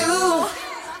got you,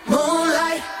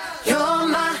 moonlight. You're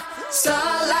my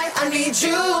starlight. I need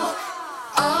you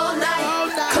all night.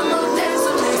 Come on, dance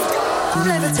with me. I'm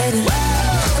levitating. You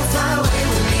can fly away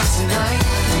with me tonight.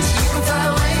 You can fly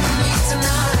away with me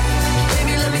tonight.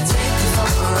 Baby, let me take you for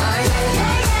a ride. Yeah,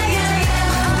 yeah, yeah,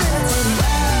 yeah. I'm levitating.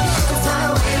 You can fly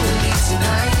away with me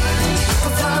tonight. You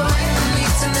can fly away with me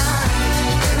tonight.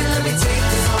 Baby, let me take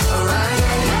you for a ride.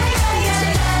 Yeah, yeah,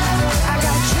 yeah, yeah. I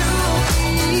got you,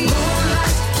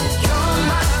 moonlight. You're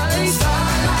my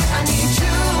starlight. I need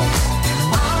you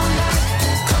all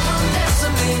night. Come on, dance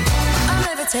with me. I'm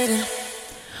levitating.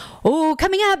 Oh,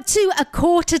 coming up to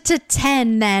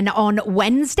 9:45 then on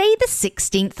Wednesday, the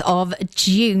 16th of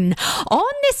June.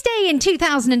 On this day in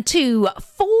 2002,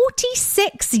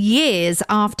 46 years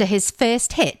after his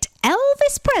first hit,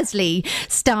 Elvis Presley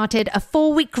started a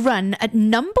 4-week run at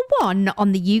number 1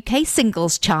 on the UK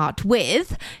singles chart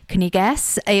with, can you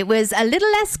guess? It was A Little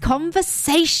Less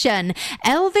Conversation,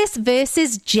 Elvis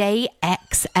versus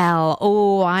JXL.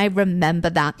 Oh, I remember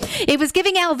that. It was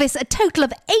giving Elvis a total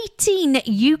of 18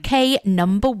 UK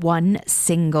number 1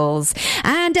 singles.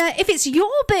 And if it's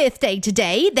your birthday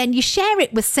today, then you share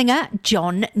it with singer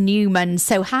John Newman.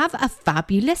 So have a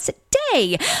fabulous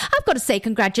day. I've got to say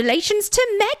congratulations to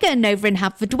Megan over in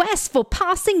Haverfordwest for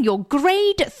passing your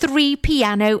grade 3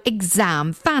 piano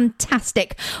exam.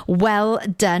 Fantastic. Well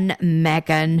done,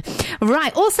 Megan.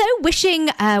 Right, also wishing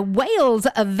Wales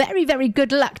a very, very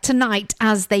good luck tonight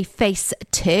as they face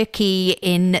Turkey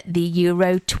in the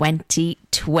Euro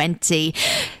 2020.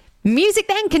 Music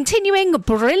then, continuing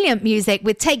brilliant music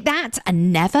with Take That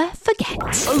and Never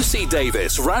Forget. OC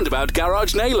Davis Roundabout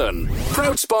Garage Neyland.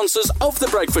 Proud sponsors of The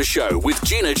Breakfast Show with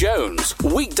Gina Jones.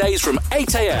 Weekdays from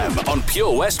 8 a.m. on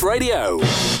Pure West Radio.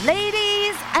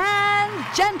 Ladies and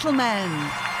gentlemen,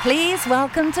 please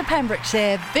welcome to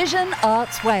Pembrokeshire Vision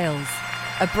Arts Wales,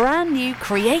 a brand new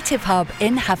creative hub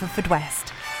in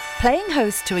Haverfordwest. Playing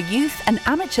host to a youth and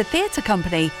amateur theatre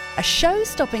company, a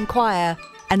show-stopping choir,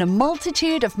 and a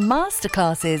multitude of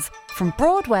masterclasses from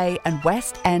Broadway and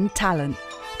West End talent,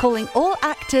 calling all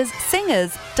actors,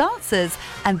 singers, dancers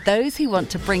and those who want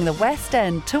to bring the West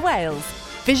End to Wales.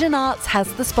 Vision Arts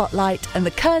has the spotlight and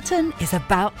the curtain is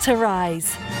about to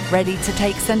rise. Ready to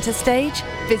take centre stage?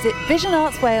 Visit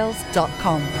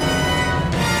visionartswales.com.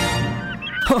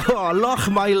 Oh,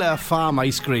 Lochmeyler Farm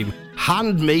Ice Cream.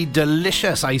 Handmade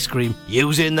delicious ice cream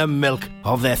using the milk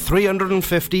of their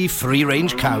 350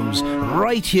 free-range cows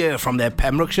right here from their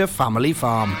Pembrokeshire family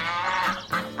farm.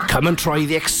 Come and try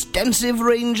the extensive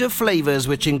range of flavours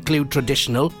which include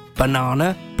traditional,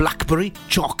 banana, blackberry,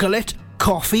 chocolate,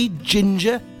 coffee,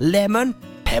 ginger, lemon,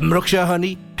 Pembrokeshire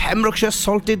honey, Pembrokeshire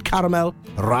salted caramel,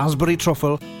 raspberry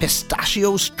truffle,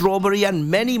 pistachio, strawberry and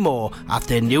many more at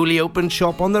their newly opened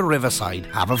shop on the Riverside,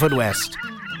 Haverfordwest.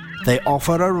 They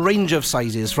offer a range of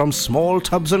sizes from small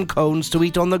tubs and cones to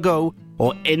eat on the go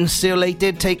or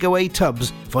insulated takeaway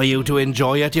tubs for you to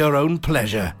enjoy at your own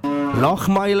pleasure.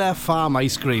 Lochmeyler Farm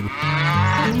Ice Cream.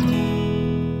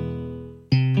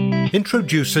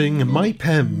 Introducing My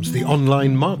Pems, the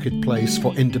online marketplace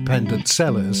for independent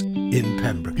sellers in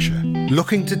Pembrokeshire.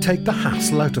 Looking to take the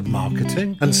hassle out of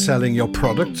marketing and selling your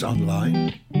products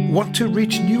online? Want to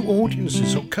reach new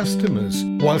audiences or customers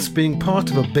whilst being part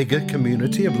of a bigger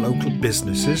community of local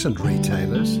businesses and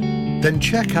retailers? Then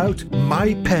check out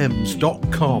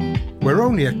mypems.com. We're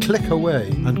only a click away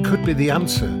and could be the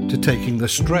answer to taking the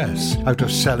stress out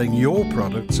of selling your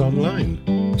products online.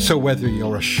 So whether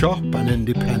you're a shop, an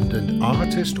independent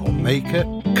artist or maker,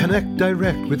 connect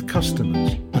direct with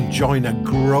customers and join a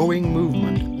growing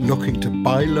movement looking to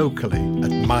buy locally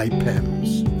at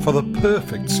MyPems. For the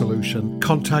perfect solution,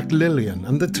 contact Lillian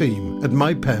and the team at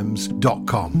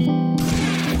mypems.com.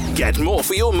 Get more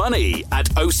for your money at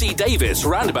OC Davis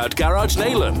Roundabout Garage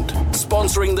Neyland,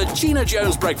 sponsoring the Gina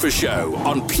Jones Breakfast Show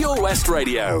on Pure West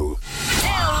Radio.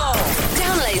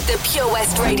 Download the Pure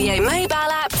West Radio mobile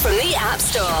app from the App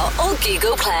Store or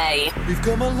Google Play. We've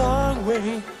come a long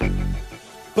way,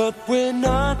 but we're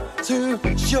not too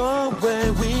sure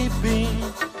where we've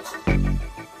been.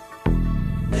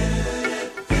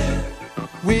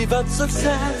 We've had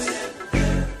success,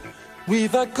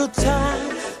 we've had good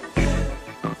times,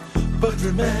 but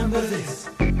remember this.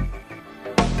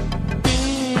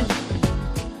 Being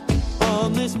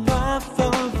on this path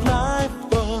of life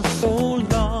for so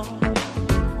long,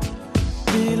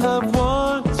 we'll have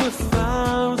walked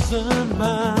 1,000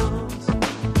 miles.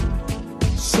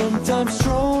 Sometimes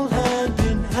stroll hand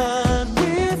in hand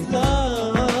with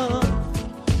love.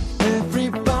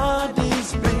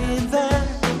 Everybody's been there.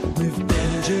 With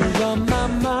danger on my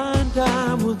mind,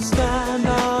 I would stand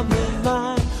on the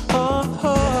line of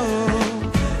hope.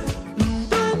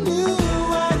 And I knew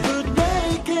I could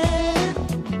make it.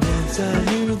 Once I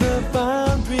knew the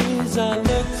boundaries, I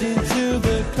looked into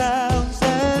the clouds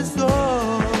as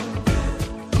though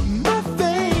my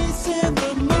face in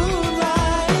the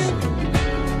moonlight.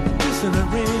 Just and I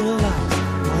realized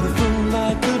what a fool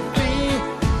I could be.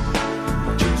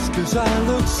 Just 'cause I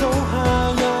look so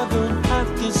high, I don't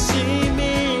have to see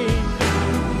me.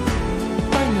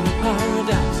 Finding a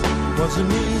paradise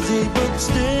wasn't easy, but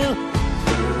still,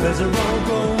 there's a road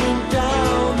going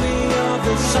down the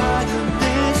other side of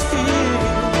this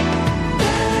field.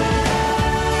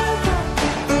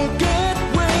 Forget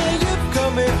where you're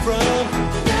coming from.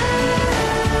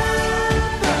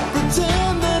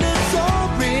 Pretend that it's all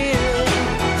real.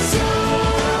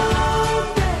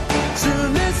 Soon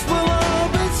this will all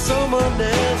be someone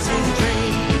else's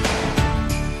dream.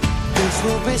 This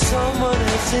will be someone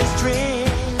else's dream.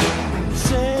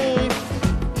 Safe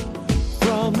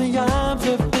from the arms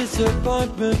of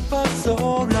disappointment for so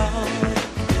long.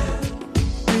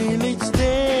 Feel each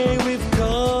day we've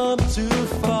come too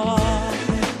far.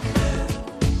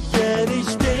 Yet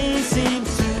each day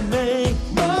seems to make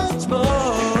much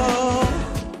more.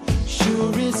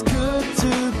 Sure is good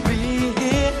to be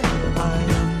here. I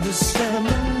understand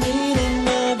the meaning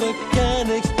of it, can't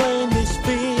explain this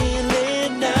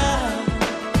feeling now.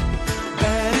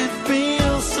 That it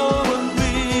feels so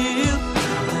unreal.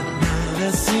 And I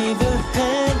see the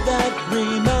hand that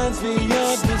reminds me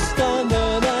of the stand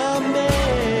that I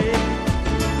made.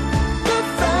 The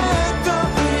fact of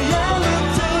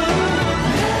reality.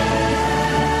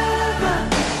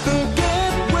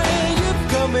 Forget where you're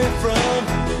coming from.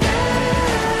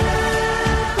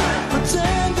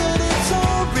 Pretend that it's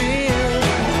all real.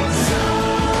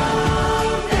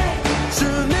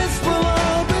 Soon this will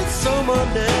all be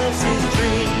someone else's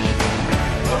dream.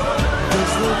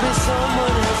 This will be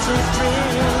someone else's dream.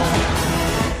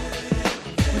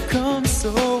 We've come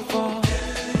so far,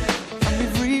 and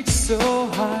we've reached so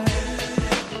high,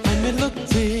 and we look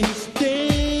this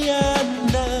day and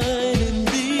night in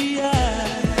the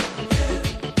eye,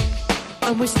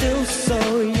 and we're still so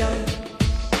young,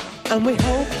 and we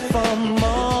hope for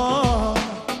more.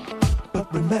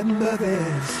 But remember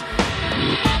this,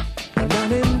 we're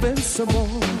not invincible.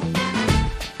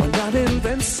 We're not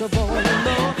invincible,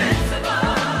 no.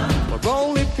 We're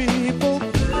only people.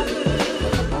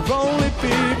 We're only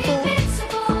people.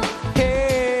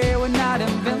 Hey, we're not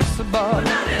invincible. We're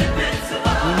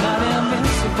not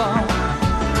invincible.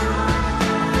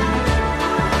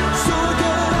 So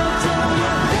again, I'll tell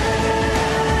you,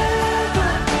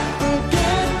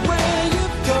 forget where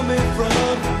you're coming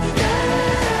from.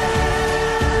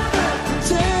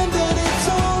 Pretend that it's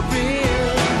all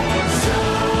real.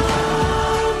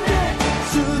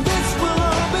 Soon this will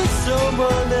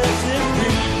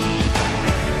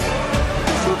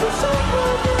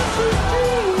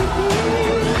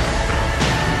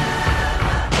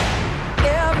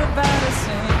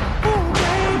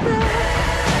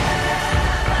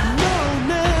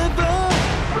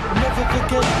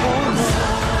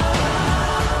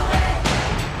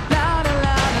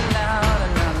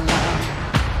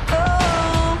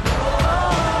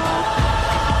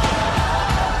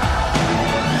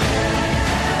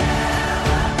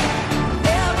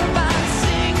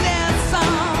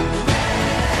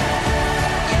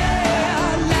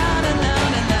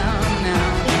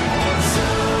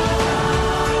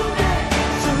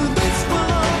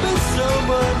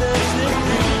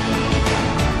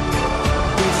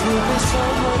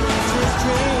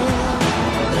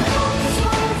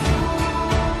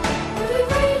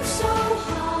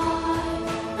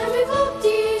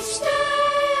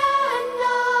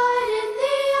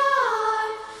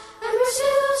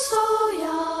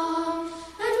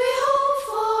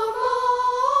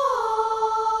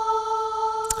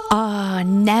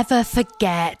never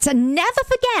forget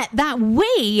that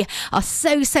we are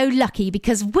so lucky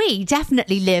because we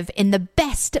definitely live in the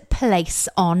best place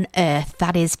on earth.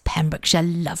 That is Pembrokeshire.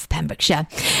 Love Pembrokeshire.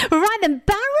 Right then,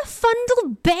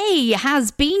 Barafundle Bay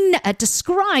has been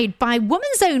described by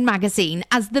Woman's Own magazine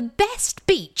as the best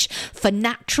beach for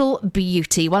natural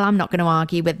beauty. Well, I'm not going to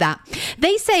argue with that.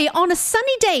 They say on a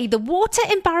sunny day, the water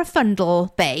in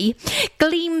Barafundle Bay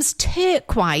gleams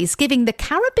turquoise, giving the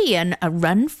Caribbean a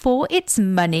run for its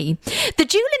money. The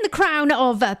jewel in the crown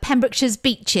of Pembrokeshire's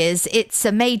beaches, it's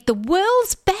made the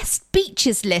world's best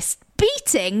beaches list,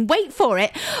 beating, wait for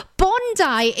it,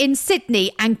 Bondi in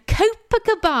Sydney and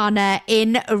Copacabana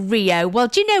in Rio. Well,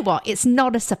 do you know what? It's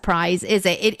not a surprise, is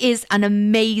it? It is an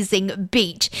amazing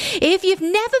beach. If you've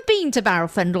never been to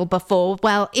Barafundle before,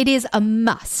 well, it is a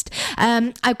must.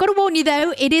 I've got to warn you,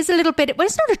 though, it is a little bit, well,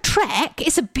 it's not a trek.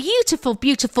 It's a beautiful,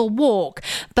 beautiful walk.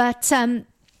 But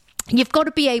you've got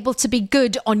to be able to be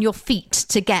good on your feet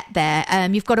to get there.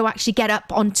 You've got to actually get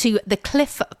up onto the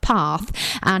cliff path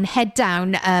and head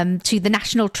down to the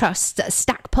National Trust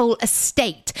Stackpole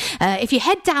Estate. If you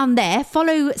head down there,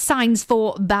 follow signs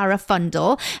for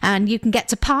Barafundle, and you can get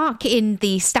to park in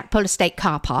the Stackpole Estate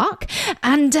car park.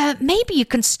 And maybe you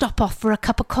can stop off for a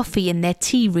cup of coffee in their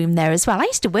tea room there as well. I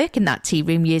used to work in that tea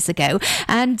room years ago,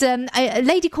 and a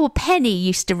lady called Penny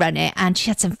used to run it, and she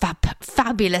had some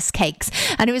fabulous cakes.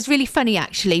 And it was really funny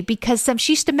actually because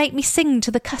she used to make me sing to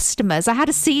the customers. I had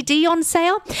a CD on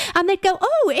sale and they'd go,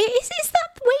 oh, is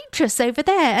that waitress over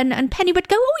there? And Penny would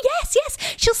go, oh yes,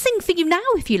 she'll sing for you now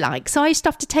if you like. So I used to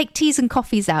have to take teas and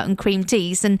coffees out and cream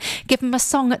teas and give them a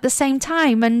song at the same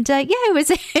time. And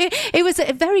it was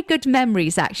a very good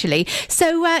memories actually.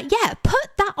 So put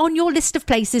that on your list of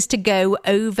places to go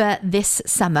over this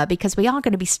summer because we are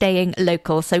going to be staying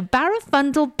local. So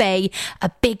Barafundle Bay,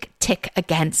 a big tick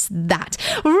against that.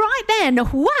 Right then,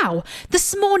 wow,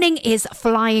 this morning is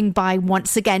flying by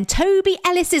once again. Toby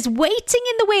Ellis is waiting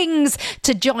in the wings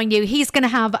to join you. He's going to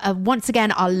have once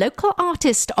again our local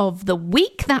artist of the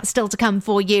week. That's still to come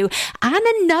for you. And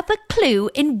another clue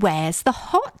in Where's the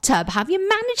Hot Tub. Have you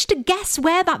managed to guess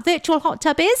where that virtual hot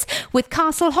tub is with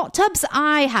Castle Hot Tubs?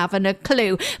 I haven't a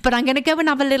clue, but I'm going to go and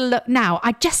have a little look now.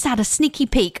 I just had a sneaky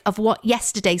peek of what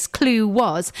yesterday's clue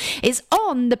was. It's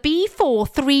on the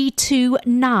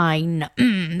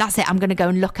B4329. That's it. I'm going to go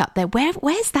and look up there.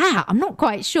 Where's that? I'm not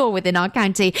quite sure within our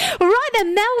county. Right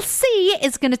then, Mel C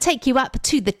is going to take you up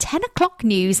to the 10 o'clock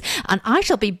news, and I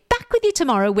shall be back with you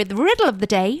tomorrow with Riddle of the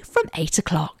Day from 8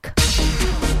 o'clock.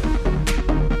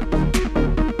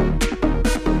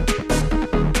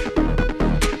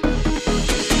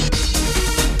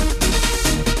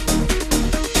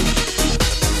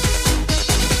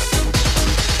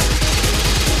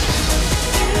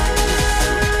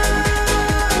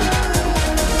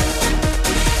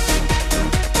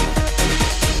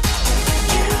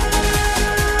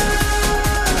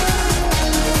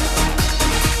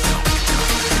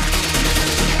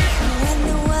 When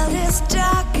the world is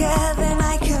darkest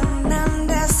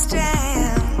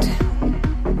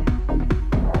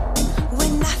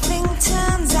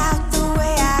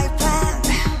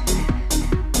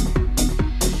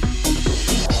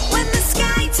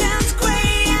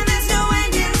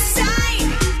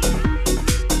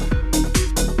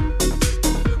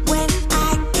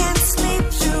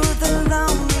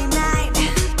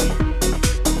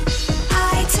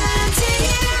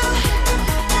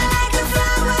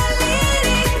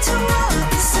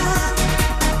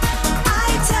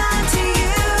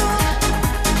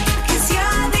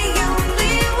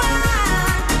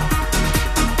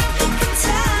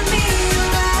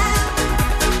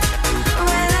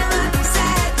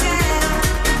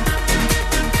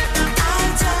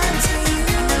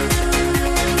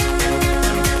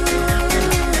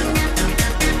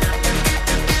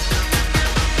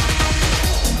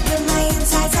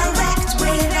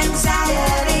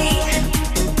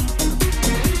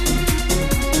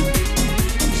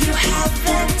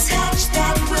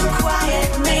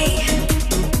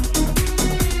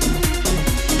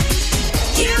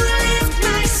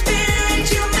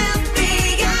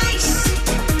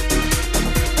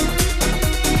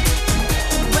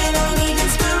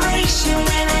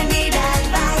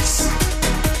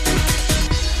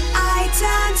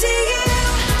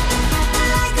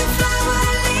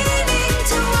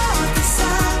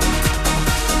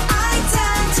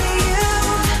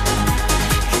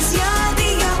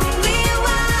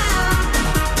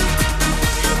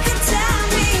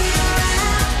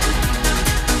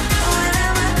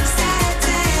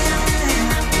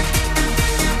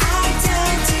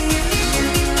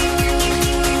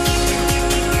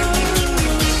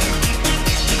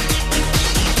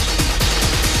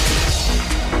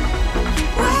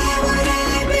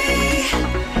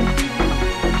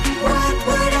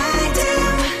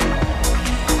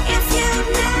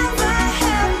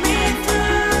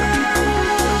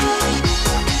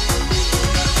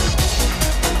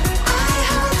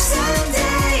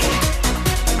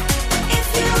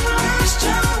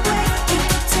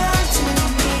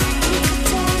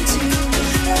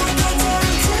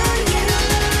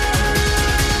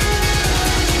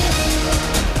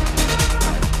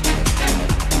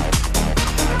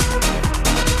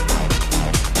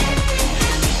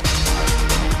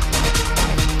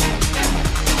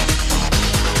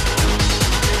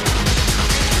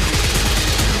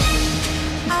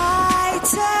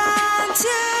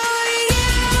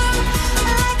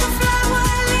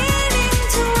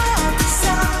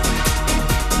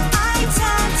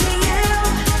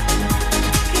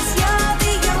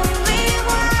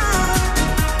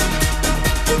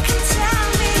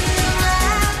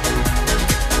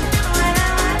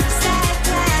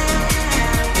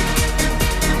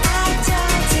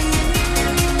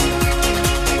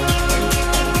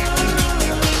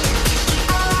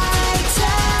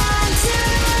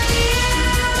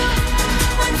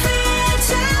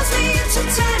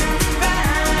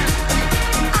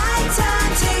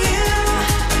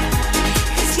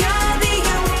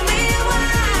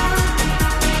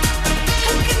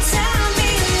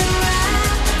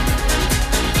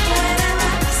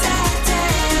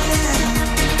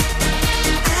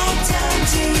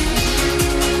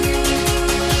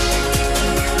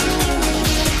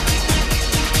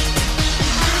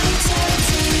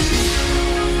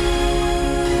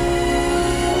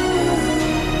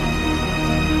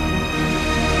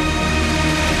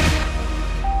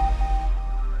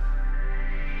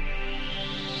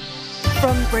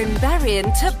From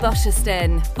Brimberrien to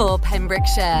Bosherston for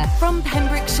Pembrokeshire. From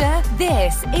Pembrokeshire,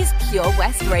 this is Pure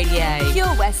West Radio.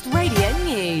 Pure West Radio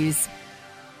News.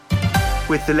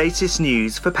 With the latest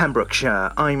news for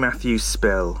Pembrokeshire, I'm Matthew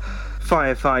Spill.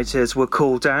 Firefighters were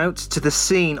called out to the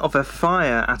scene of a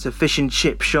fire at a fish and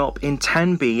chip shop in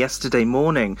Tenby yesterday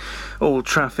morning. All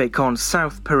traffic on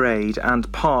South Parade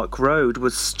and Park Road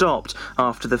was stopped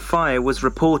after the fire was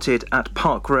reported at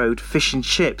Park Road Fish and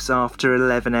Chips after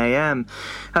 11 a.m.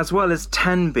 As well as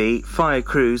Tenby, fire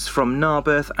crews from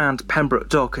Narberth and Pembroke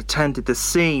Dock attended the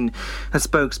scene. A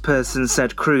spokesperson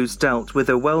said crews dealt with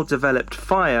a well-developed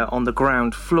fire on the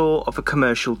ground floor of a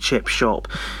commercial chip shop.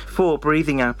 4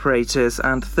 breathing apparatus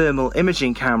and thermal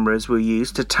imaging cameras were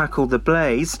used to tackle the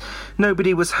blaze.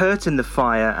 Nobody was hurt in the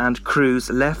fire and crews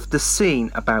left the scene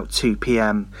about 2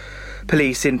 p.m.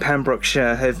 Police in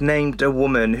Pembrokeshire have named a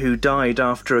woman who died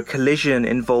after a collision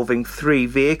involving 3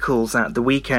 vehicles at the weekend.